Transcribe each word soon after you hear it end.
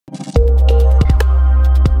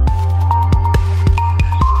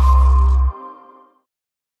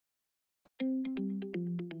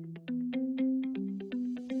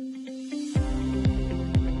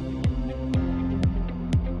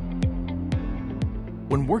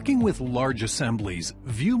When working with large assemblies,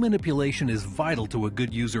 view manipulation is vital to a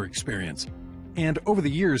good user experience. And over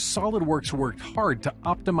the years, SolidWorks worked hard to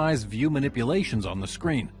optimize view manipulations on the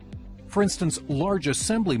screen. For instance, large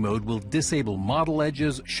assembly mode will disable model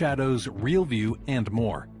edges, shadows, real view, and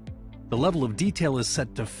more. The level of detail is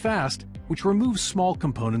set to fast, which removes small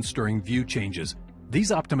components during view changes.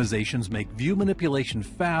 These optimizations make view manipulation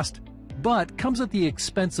fast, but comes at the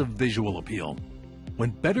expense of visual appeal. When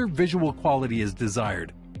better visual quality is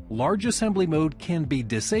desired, large assembly mode can be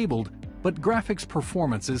disabled, but graphics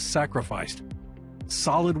performance is sacrificed.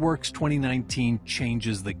 SolidWorks 2019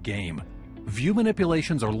 changes the game. View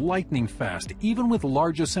manipulations are lightning fast, even with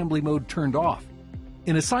large assembly mode turned off.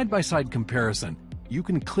 In a side-by-side comparison, you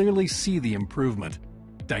can clearly see the improvement.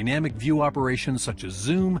 Dynamic view operations such as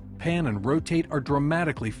zoom, pan, and rotate are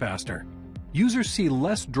dramatically faster. Users see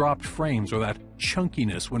less dropped frames or that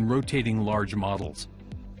chunkiness when rotating large models.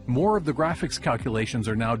 More of the graphics calculations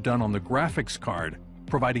are now done on the graphics card,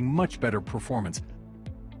 providing much better performance.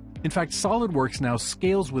 In fact, SolidWorks now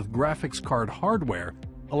scales with graphics card hardware,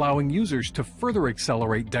 allowing users to further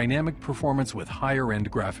accelerate dynamic performance with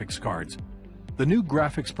higher-end graphics cards. The new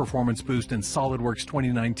graphics performance boost in SolidWorks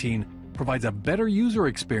 2019 provides a better user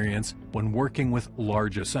experience when working with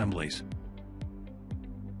large assemblies.